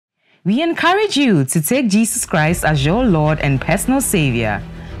We encourage you to take Jesus Christ as your Lord and personal Savior.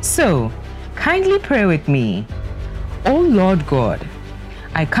 So, kindly pray with me. O Lord God,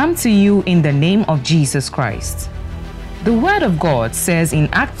 I come to you in the name of Jesus Christ. The Word of God says in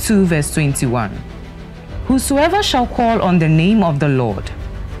Acts 2 verse 21, "Whosoever shall call on the name of the Lord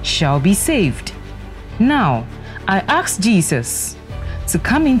shall be saved." Now, I ask Jesus to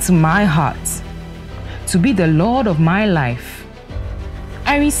come into my heart, to be the Lord of my life.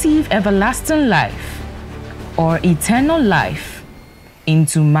 I receive everlasting life or eternal life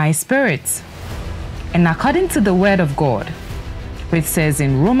into my spirit. And according to the Word of God, which says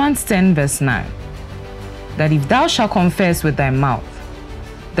in Romans 10 verse 9, that if thou shalt confess with thy mouth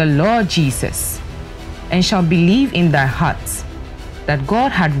the Lord Jesus, and shalt believe in thy heart that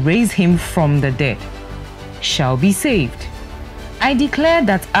God had raised him from the dead, shall be saved. I declare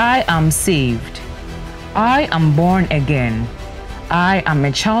that I am saved. I am born again. I am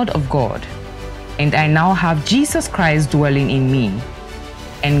a child of God, and I now have Jesus Christ dwelling in me.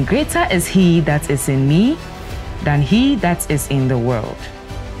 And greater is he that is in me than he that is in the world.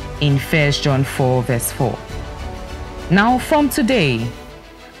 In 1 John 4 verse 4. Now from today,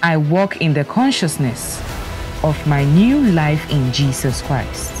 I walk in the consciousness of my new life in Jesus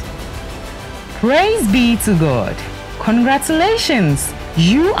Christ. Praise be to God. Congratulations,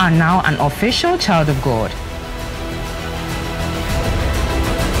 you are now an official child of God.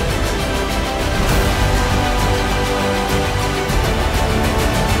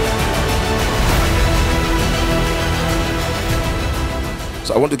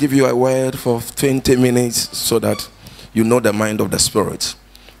 So I want to give you a word for 20 minutes so that you know the mind of the Spirit.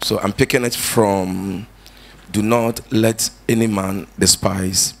 So I'm picking it from, do not let any man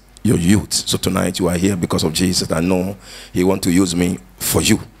despise your youth. So tonight you are here because of Jesus. I know he wants to use me for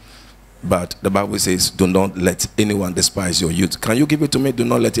you. But the Bible says, do not let anyone despise your youth. Can you give it to me? Do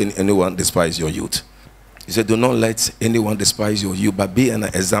not let anyone despise your youth. He said, do not let anyone despise your youth, but be an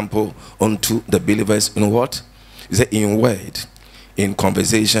example unto the believers in what? He said, in word, in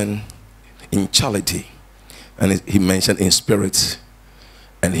conversation, in charity. And he mentioned in spirit,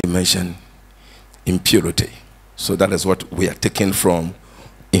 and he mentioned in purity. So that is what we are taking from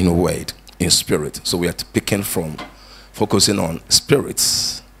in word, in spirit. So we are picking from, focusing on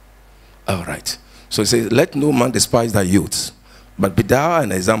spirits. All right. So he says, let no man despise thy youth, but be thou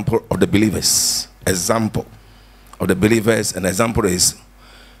an example of the believers. Example of the believers. An example is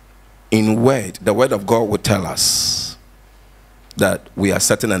in word. The word of God will tell us that we are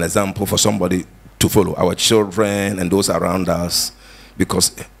setting an example for somebody to follow, our children and those around us.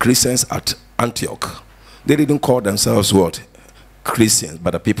 Because Christians at Antioch, they didn't call themselves what? Christians,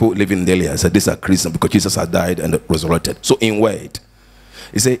 but the people living there said these are Christians because Jesus had died and resurrected. So in word,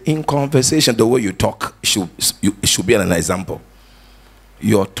 he said in conversation, the way you talk it should be an example.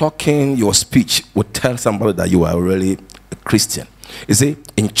 Your talking, your speech would tell somebody that you are really a Christian. He said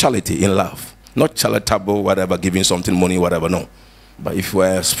in charity, in love, not charitable, whatever, giving something money, whatever, no. But if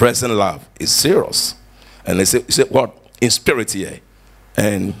we're expressing love, it's serious. And he said what? In spirit here,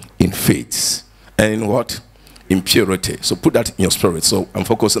 and in faith, and in what? In purity. So put that in your spirit. So I'm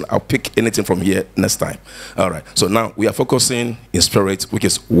focusing, I'll pick anything from here next time. All right. So now we are focusing in spirit, which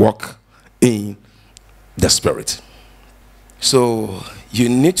is walk in the spirit. So you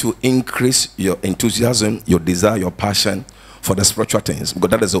need to increase your enthusiasm, your desire, your passion for the spiritual things,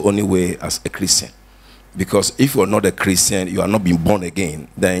 because that is the only way as a Christian. Because if you are not a Christian, you are not being born again,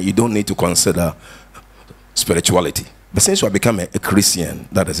 then you don't need to consider spirituality. But since you have become a Christian,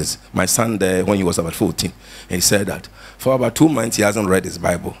 that is it. My son there, when he was about 14, he said that for about 2 months he hasn't read his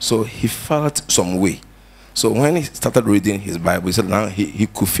Bible. So he felt some way. So when he started reading his Bible, he said now he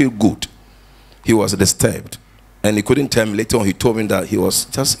could feel good. He was disturbed. And he couldn't tell me. Later on, he told me that he was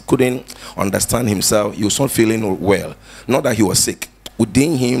just couldn't understand himself. He was not feeling well. Not that he was sick.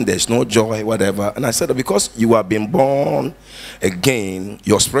 Within him, there's no joy, whatever. And I said that because you have been born again,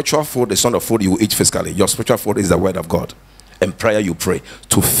 your spiritual food is not the food you eat physically. Your spiritual food is the word of God. And prayer you pray.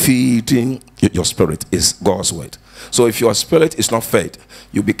 To feeding your spirit is God's word. So if your spirit is not fed,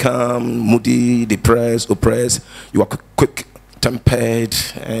 you become moody, depressed, oppressed. You are quick-tempered,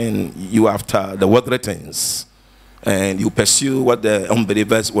 and you after the worldly things. And you pursue what the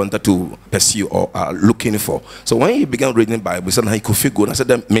unbelievers wanted to pursue or are looking for. So when he began reading the Bible, he said he could feel good. I said,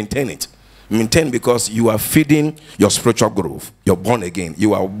 then maintain it. Maintain, because you are feeding your spiritual growth. You're born again.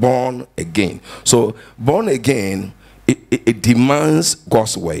 You are born again. So born again, it demands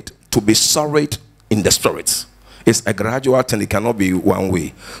God's word to be solid in the spirit. It's a gradual thing. It cannot be one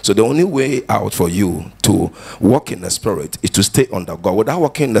way. So the only way out for you to walk in the spirit is to stay under God. Without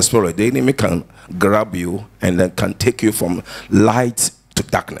walking in the spirit, the enemy can grab you and then can take you from light to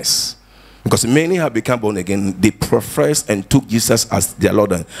darkness. Because many have become born again, they profess and took Jesus as their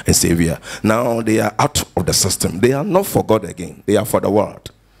Lord and Savior. Now they are out of the system. They are not for God again. They are for the world.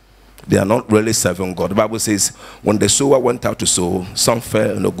 They are not really serving God. The Bible says, when the sower went out to sow, some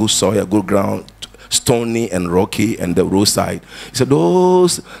fell on a good soil, good ground, stony and rocky, and the roadside. He said,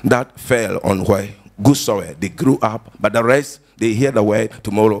 those that fell on where? Good soil, they grew up, but the rest, they hear the word,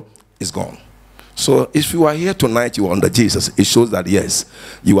 tomorrow is gone. So if you are here tonight, you are under Jesus, it shows that yes,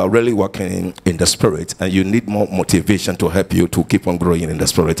 you are really working in the spirit, and you need more motivation to help you to keep on growing in the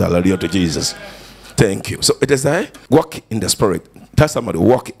spirit. Hallelujah to Jesus. Thank you. So it is there, walk in the spirit. Tell somebody,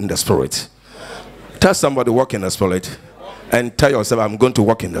 walk in the spirit. Tell somebody, walk in the spirit. And tell yourself, I'm going to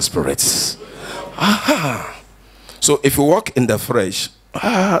walk in the spirit. Aha. So if you walk in the flesh,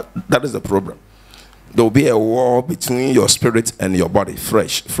 that is the problem. There will be a war between your spirit and your body.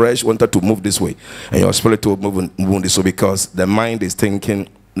 Flesh wanted to move this way, and your spirit will move this way, because the mind is thinking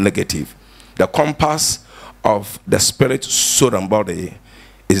negative. The compass of the spirit, soul, and body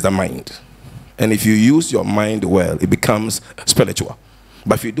is the mind. And if you use your mind well, it becomes spiritual.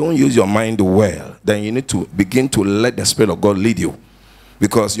 But if you don't use your mind well, then you need to begin to let the Spirit of God lead you.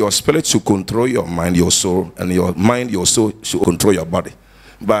 Because your spirit should control your mind, your soul, and your mind, your soul should control your body.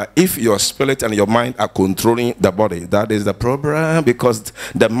 But if your spirit and your mind are controlling the body, that is the problem, because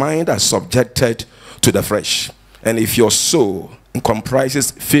the mind is subjected to the flesh. And if your soul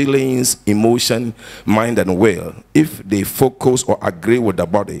comprises feelings, emotion, mind, and will, if they focus or agree with the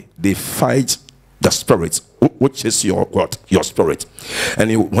body, they fight the spirit, which is your what? Your spirit.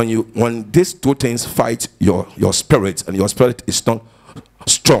 And when these two things fight your spirit, and your spirit is not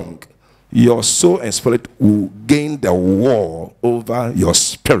strong, your soul and spirit will gain the war over your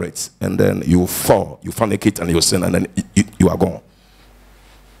spirit, and then you fall, you fornicate, and you sin, and then you are gone.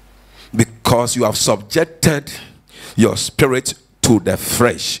 Because you have subjected your spirit to the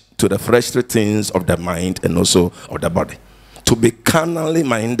fleshly things of the mind and also of the body. To be carnally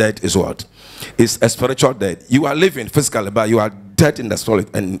minded is what? Is a spiritual death. You are living physically, but you are dead in the spirit,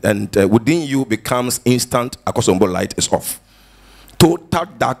 and within you becomes instant accustomed light is off. Total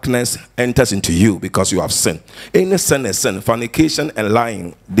darkness enters into you because you have sinned. Any sin is sin. Fornication and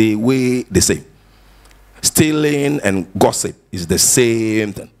lying, they weigh the same. Stealing and gossip is the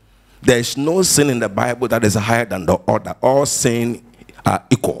same thing. There is no sin in the Bible that is higher than the other. All sin are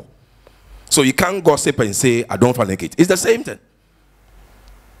equal. So you can't gossip and say, I don't fornicate. It's the same thing.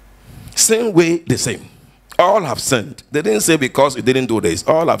 Sin weigh the same. All have sinned. They didn't say because you didn't do this.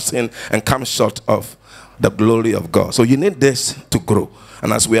 All have sinned and come short of the glory of God. So you need this to grow.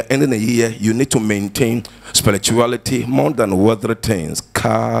 And as we are ending the year, you need to maintain spirituality more than worldly things.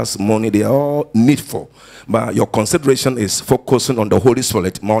 Cars, money, they are all needful. But your consideration is focusing on the Holy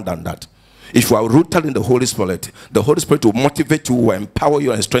Spirit more than that. If you are rooted in the Holy Spirit will motivate you, will empower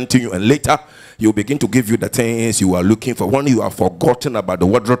you and strengthen you, and later you begin to give you the things you are looking for. When you are forgotten about the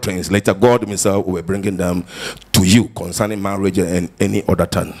worldly things, later God himself will be bringing them to you concerning marriage and any other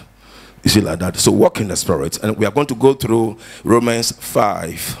thing. You see, like that. So walk in the spirit. And we are going to go through Romans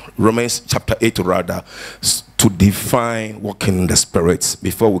chapter 8 rather, to define walking in the spirit,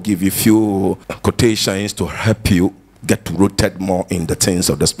 before we give you a few quotations to help you get rooted more in the things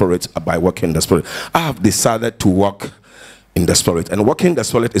of the spirit by walking in the spirit. I have decided to walk in the spirit. And walking in the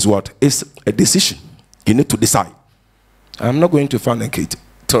spirit is what? It's a decision. You need to decide. I'm not going to fornicate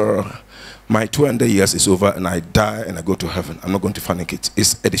till my 200 years is over and I die and I go to heaven. I'm not going to fornicate.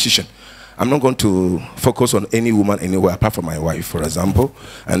 It's a decision. I'm not going to focus on any woman anywhere apart from my wife, for example.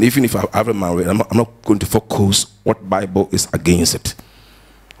 And even if I haven't married, I'm not going to focus what Bible is against it.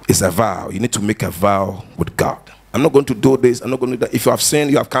 It's a vow. You need to make a vow with God. I'm not going to do this. I'm not going to do that. If you have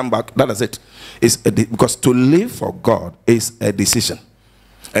sinned, you have come back. That is it. Because to live for God is a decision.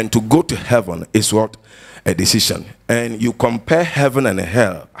 And to go to heaven is what? A decision. And you compare heaven and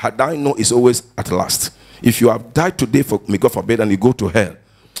hell. Had I know it's always at last. If you have died today, for may God forbid, and you go to hell,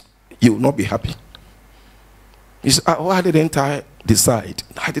 you will not be happy. You say, why didn't I decide?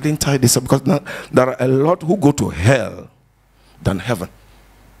 Why didn't I decide? Because now, there are a lot who go to hell than heaven.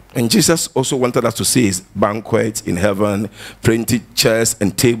 And Jesus also wanted us to see his banquet in heaven, plenty chairs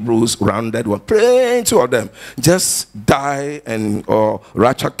and tables rounded, plenty of them. Just die and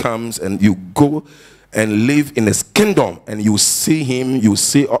rapture comes and you go and live in his kingdom, and you see him, you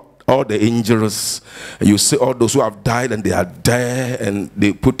see all the angels, and you see all those who have died and they are there and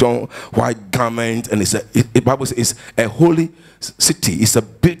they put on white garment, and the Bible says it's a holy city, it's a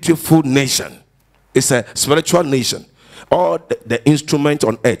beautiful nation, it's a spiritual nation. All the instruments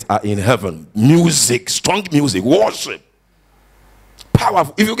on earth are in heaven. Music, strong music, worship,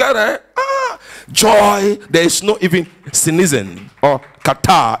 powerful. If you get it, joy. There is no even sneezing or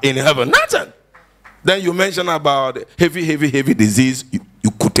catarrh in heaven. Nothing. Then you mention about heavy disease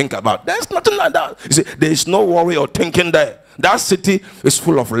you could think about. There's nothing like that. You see, there is no worry or thinking there. That city is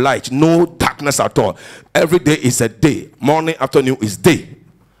full of light, no darkness at all. Every day is a day. Morning, afternoon is day.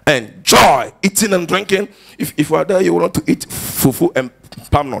 And joy, eating and drinking. If you are there, you want to eat fufu and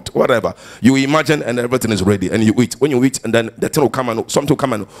palm nut, whatever. You imagine and everything is ready. And you eat. When you eat, and then the thing will come and something will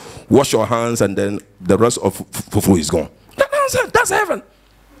come and wash your hands, and then the rest of fufu is gone. That's heaven.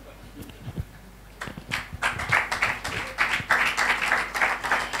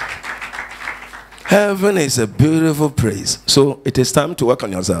 Heaven is a beautiful place. So it is time to work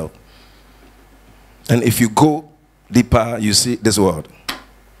on yourself. And if you go deeper, you see this world.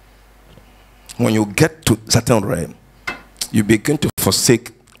 When you get to certain realm, you begin to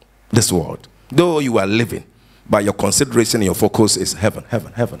forsake this world. Though you are living, but your consideration, your focus is heaven,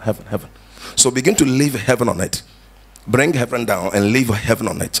 heaven, heaven, heaven, heaven. So begin to leave heaven on it. Bring heaven down and leave heaven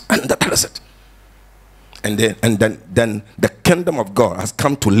on it. And that is it. And then the kingdom of God has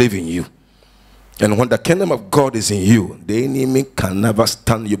come to live in you. And when the kingdom of God is in you, the enemy can never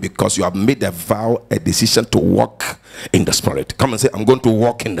stand you, because you have made a vow, a decision to walk in the Spirit. Come and say, I'm going to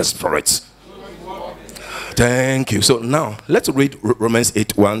walk in the Spirit. Thank you. So now let's read Romans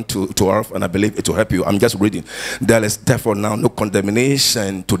 8:1 to 12, and I believe it will help you. I'm just reading. There is therefore now no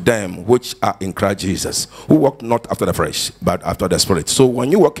condemnation to them which are in Christ Jesus, who walk not after the flesh, but after the Spirit. So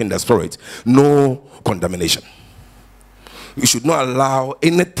when you walk in the Spirit, no condemnation. You should not allow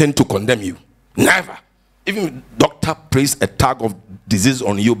anything to condemn you. Never. Even if doctor placed a tag of disease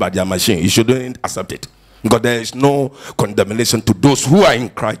on you by their machine, you shouldn't accept it, because there is no condemnation to those who are in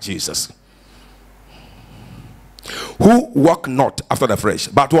Christ Jesus, who walk not after the flesh,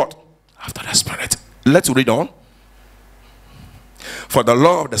 but what? After the Spirit. Let's read on. For the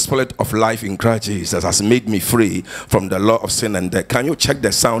law of the Spirit of life in Christ Jesus has made me free from the law of sin and death. Can you check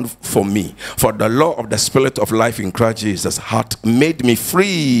the sound for me? For the law of the Spirit of life in Christ Jesus hath made me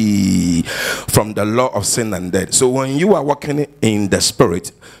free from the law of sin and death. So when you are walking in the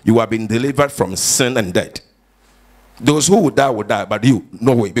Spirit, you have been delivered from sin and death. Those who would die, but you,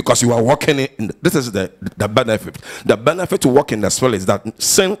 no way, because you are walking in. This is the benefit. The benefit to walk in the Spirit is that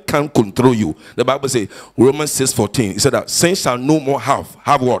sin can't control you. The Bible says, Romans 6:14, it said that sin shall no more have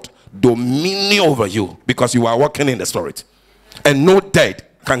what? Dominion over you, because you are walking in the Spirit. And no death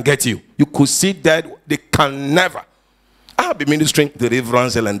can get you. You could see death, they can never. I have been ministering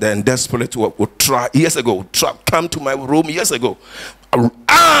deliverance, and then the Spirit would try years ago, come to my room years ago.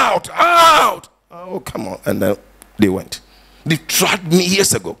 Out! Oh, come on. And then they went. They tried me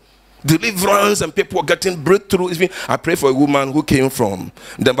years ago. Deliverance, and people were getting breakthrough. I prayed for a woman who came from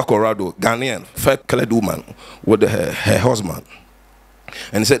Denver, Colorado, Ghanaian, fair-colored woman with her husband.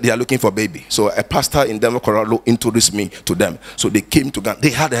 And he said they are looking for a baby. So a pastor in Denver, Colorado introduced me to them. So they came to Ghana. They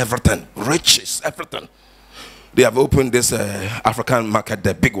had everything, riches, everything. They have opened this African market,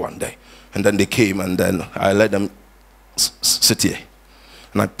 the big one there. And then they came, and then I let them sit here.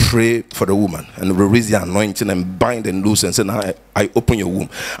 And I pray for the woman and release the anointing and bind and loose and say, now I open your womb.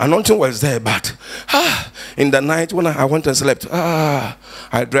 Anointing was there, but in the night when I went and slept,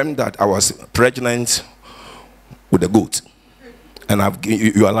 I dreamed that I was pregnant with a goat. And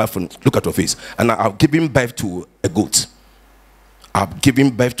you are laughing, look at your face. And I've given birth to a goat. I've given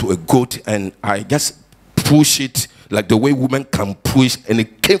birth to a goat, and I just push it like the way women can push, and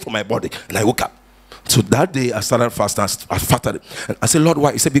it came from my body, and I woke up. So that day I started fasting. I fasted. And I said, Lord,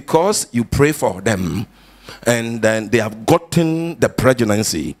 why? He said, because you pray for them, and then they have gotten the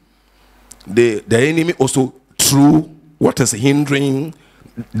pregnancy. The enemy also threw what is hindering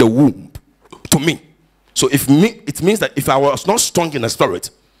the womb to me. So it means that if I was not strong in the Spirit,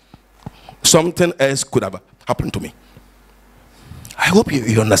 something else could have happened to me. I hope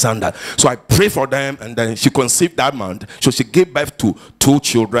you understand that. So I pray for them, and then she conceived that month. So she gave birth to 2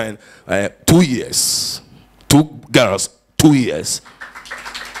 children, 2 years. 2 girls, 2 years.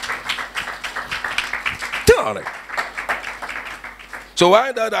 So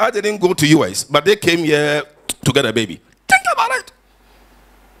why that I didn't go to US, but they came here to get a baby. Think about it.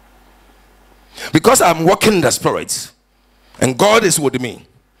 Because I'm walking in the Spirit, and God is with me.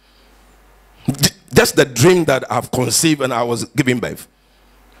 Just the dream that I've conceived, and I was giving birth,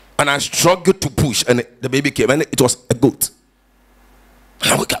 and I struggled to push, and the baby came, and it was a goat.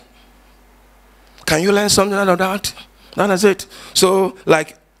 And I woke up. Can you learn something out of that? That is it. So,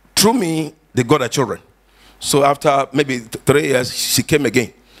 like, through me, they got their children. So after maybe 3 years, she came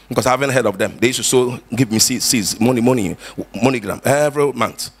again, because I haven't heard of them. They used to give me seeds, MoneyGram every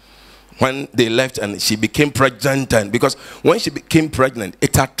month. When they left and she became pregnant, and because when she became pregnant,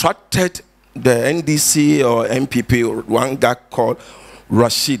 it attracted the NDC or MPP, one guy called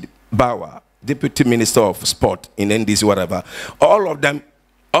Rashid Bawa, Deputy Minister of Sport in NDC, whatever. All of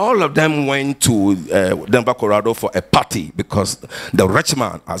them went to Denver, Colorado for a party because the rich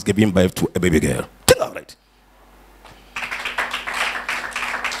man has given birth to a baby girl. Think of it.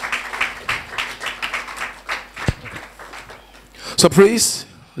 So please,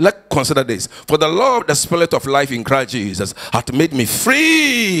 let's consider this. For the law of the Spirit of life in Christ Jesus hath made me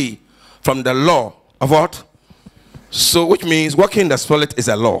free from the law of what? So which means walking in the Spirit is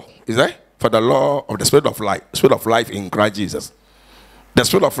a law. Is that? For the law of the Spirit of life in Christ Jesus. The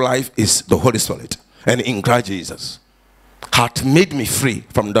Spirit of life is the Holy Spirit. And in Christ Jesus hath made me free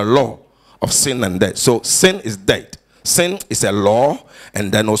from the law of sin and death. So sin is death. Sin is a law,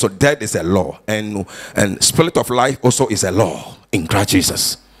 and then also death is a law. And Spirit of life also is a law in Christ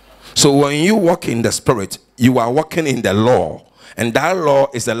Jesus. So when you walk in the Spirit, you are walking in the law. And that law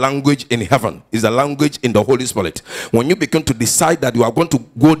is a language in heaven, is a language in the Holy Spirit. When you begin to decide that you are going to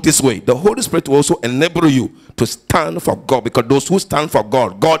go this way, the Holy Spirit will also enable you to stand for God. Because those who stand for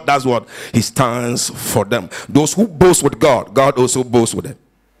God, God does what? He stands for them. Those who boast with God, God also boasts with them.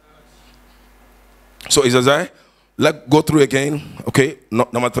 So is that? Let's go through again. Okay,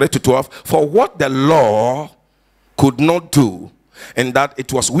 number 3 to 12. For what the law could not do, in that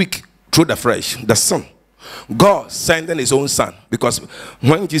it was weak through the flesh, the Son, God sending his own Son, because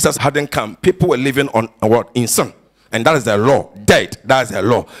when Jesus hadn't come, people were living on what? In sin. And that is the law. Dead. That is the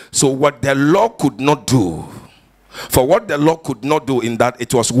law. So what the law could not do, for what the law could not do, in that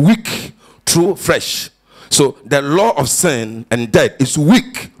it was weak through flesh. So the law of sin and death is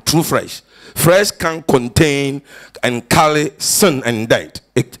weak through flesh. Flesh can contain and carry sin and death.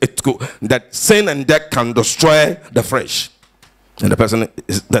 That sin and death can destroy the flesh, and the person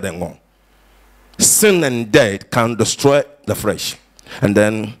is dead and gone. Sin and death can destroy the flesh, and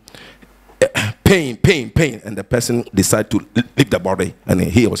then pain, and the person decide to leave the body, and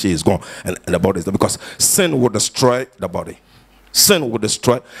he or she is gone, and the body is there, because sin will destroy the body. Sin will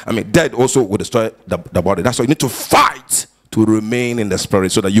destroy. Death also will destroy the body. That's why you need to fight to remain in the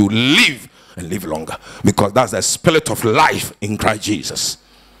Spirit, so that you live and live longer, because that's the Spirit of life in Christ Jesus.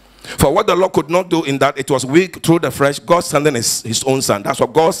 For what the law could not do, in that it was weak through the flesh, God sending his own Son. That's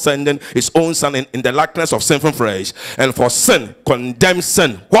what God sending his own Son in the likeness of sinful flesh. And for sin, condemned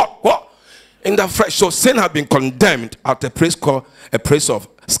sin. What? In the flesh. So sin had been condemned at a place called a place of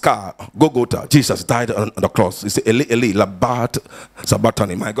scar, Golgotha. Jesus died on the cross. He said, Eli, Eli, labat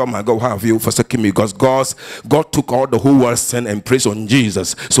sabachthani. My God, why have you forsaken me? Because God took all the whole world's sin and placed on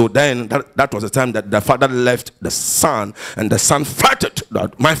Jesus. So then that was the time that the Father left the Son, and the Son fretted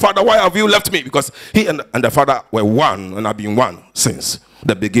that, my Father, why have you left me? Because he and the Father were one, and have been one since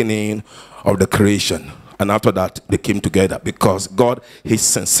the beginning of the creation. And after that, they came together, because God, his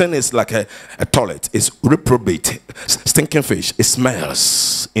sin is like a toilet. It's reprobate, stinking fish. It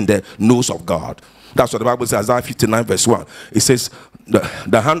smells in the nose of God. That's what the Bible says, Isaiah 59 verse 1. It says,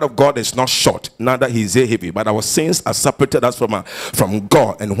 the hand of God is not short, neither is he heavy, but our sins are separated us from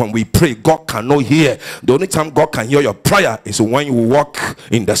God. And when we pray, God cannot hear. The only time God can hear your prayer is when you walk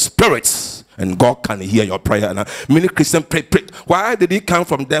in the spirits, and God can hear your prayer. And many Christians pray. Why did he come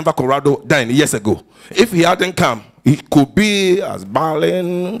from Denver, Colorado 9 years ago? If he hadn't come, he could be as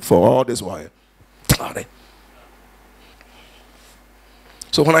barren for all this while.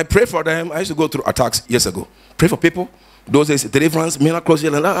 So when I pray for them, I used to go through attacks years ago. Pray for people. Those days, deliverance, miracles,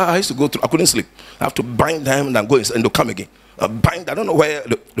 and I used to go through. I couldn't sleep. I have to bind them and then go inside, and they'll come again. I don't know where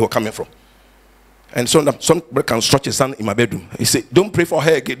they were coming from. And somebody can stretch his hand in my bedroom. He said, don't pray for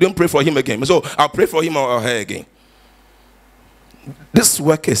her again. Don't pray for him again. So I'll pray for him or her again. This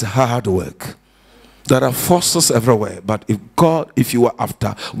work is hard work. There are forces everywhere. But if you are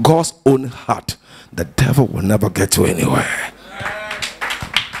after God's own heart, the devil will never get you anywhere.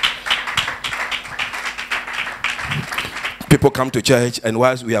 People come to church, and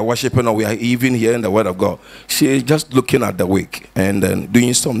whilst we are worshiping or we are even hearing the word of God, she is just looking at the wick and then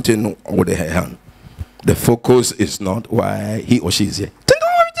doing something with her hand. The focus is not why he or she is here.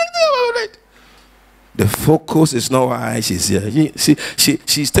 The focus is not why she's here.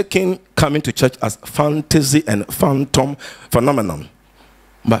 She's taking coming to church as fantasy and phantom phenomenon.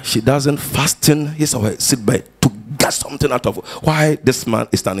 But she doesn't fasten his or her seatbelt to get something out of why this man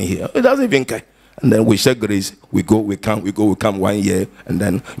is standing here. He doesn't even care. And then we share grace. We go, we come 1 year. And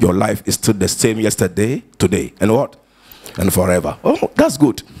then your life is still the same yesterday, today. And what? And forever. Oh, that's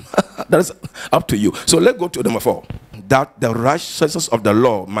good. That's up to you. So let's go to number 4. That the righteousness of the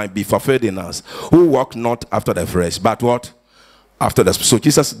law might be fulfilled in us, who walk not after the flesh, but what? after the. So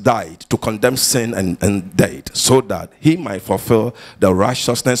Jesus died to condemn sin and death, so that he might fulfill the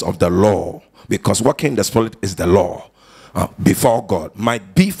righteousness of the law, because walking in the Spirit is the law before God,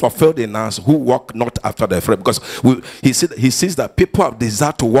 might be fulfilled in us who walk not after the flesh. Because he sees that people have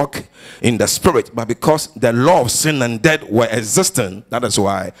desire to walk in the Spirit, but because the law of sin and death were existing, that is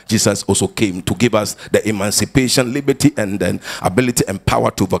why Jesus also came to give us the emancipation, liberty, and then ability and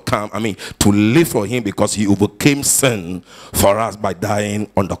power to overcome, to live for him, because he overcame sin for us by dying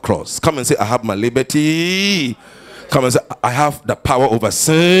on the cross. Come and say, I have my liberty. Come and say, I have the power over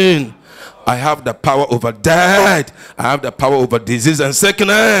sin. I have the power over death. I have the power over disease and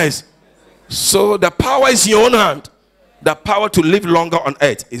sickness. So the power is in your own hand. The power to live longer on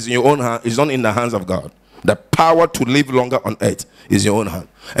earth is in your own hand. It's not in the hands of God. The power to live longer on earth is in your own hand.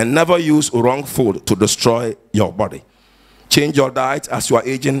 And never use wrong food to destroy your body. Change your diet as you are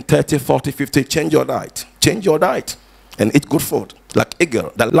aging 30, 40, 50. Change your diet. Change your diet and eat good food. Like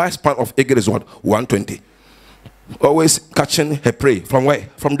eagle. The lifespan of eagle is what? 120. Always catching her prey. From where?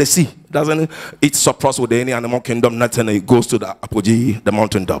 From the sea. Doesn't eat surplus with any animal kingdom, nothing. It goes to the apogee, the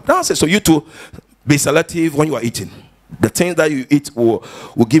mountain top. That's it. So you too, be selective when you are eating. The things that you eat will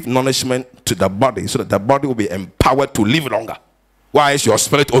give nourishment to the body, so that the body will be empowered to live longer. Whilst your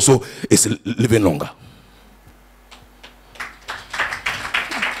spirit also is living longer.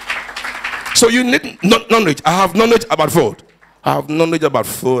 So you need knowledge. I have knowledge about food. I have knowledge about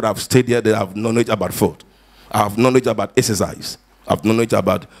food. I've stayed here. I have knowledge about food. I have knowledge about exercise. I have knowledge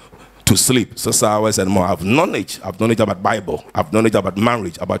about to sleep 6 hours and more. I have knowledge. I have knowledge about Bible. I have knowledge about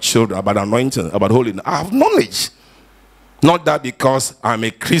marriage, about children, about anointing, about holiness. I have knowledge. Not that because I'm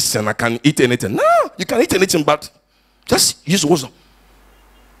a Christian, I can eat anything. No, you can eat anything, but just use wisdom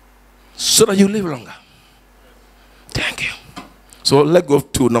so that you live longer. Thank you. So let's go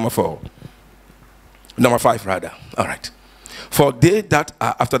to number 5 rather. All right. For they that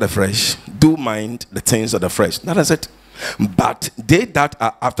are after the flesh do mind the things of the flesh. That is it. But they that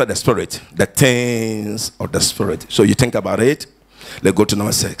are after the Spirit, the things of the Spirit. So you think about it. Let's go to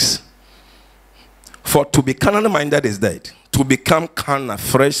number 6. For to be carnally minded is dead. To become carnal,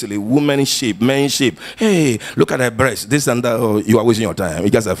 freshly, womanship, manship. Hey, look at her breast. This and that. Oh, you are wasting your time.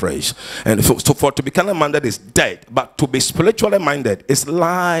 It gets fresh. And so for to be carnally minded is dead. But to be spiritually minded is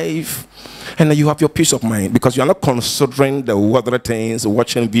life. And you have your peace of mind, because you are not considering the worldly things,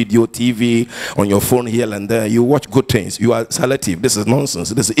 watching video, TV, on your phone here and there. You watch good things. You are selective. This is nonsense.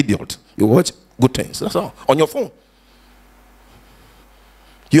 This is idiot. You watch good things. That's all. On your phone.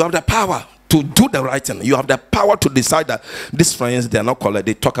 You have the power to do the right thing. You have the power to decide that these friends, they are not called.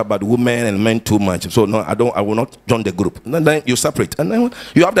 They talk about women and men too much. So no, I will not join the group. And then you separate. And then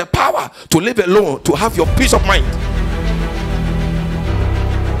you have the power to live alone, to have your peace of mind.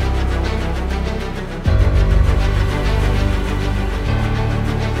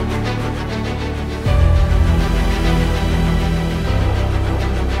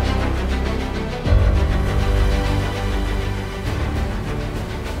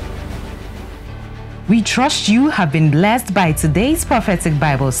 We trust you have been blessed by today's prophetic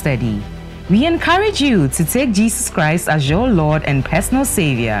Bible study. We encourage you to take Jesus Christ as your Lord and personal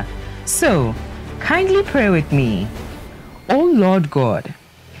Savior. So, kindly pray with me. O Lord God,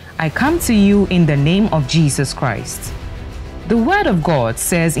 I come to you in the name of Jesus Christ. The Word of God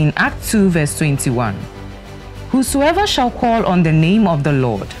says in Acts 2 verse 21, "Whosoever shall call on the name of the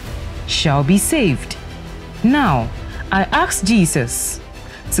Lord shall be saved." Now, I ask Jesus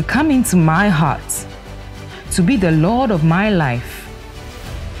to come into my heart, to be the Lord of my life.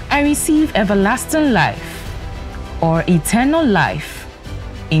 I receive everlasting life or eternal life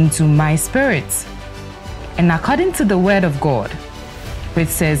into my spirit. And according to the Word of God, which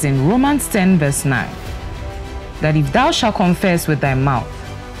says in Romans 10 verse 9, that if thou shalt confess with thy mouth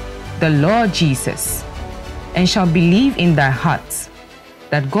the Lord Jesus, and shalt believe in thy heart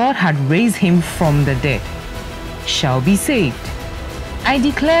that God had raised him from the dead, shall be saved. I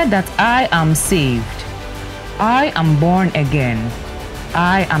declare that I am saved. I am born again.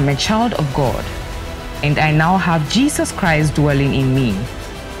 I am a child of God, and I now have Jesus Christ dwelling in me.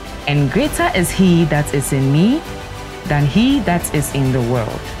 And greater is he that is in me than he that is in the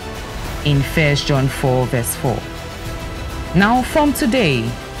world. In 1 John 4 verse 4. Now from today,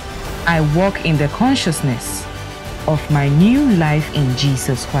 I walk in the consciousness of my new life in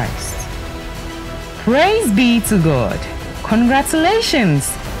Jesus Christ. Praise be to God. Congratulations!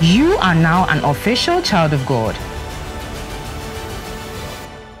 You are now an official child of God.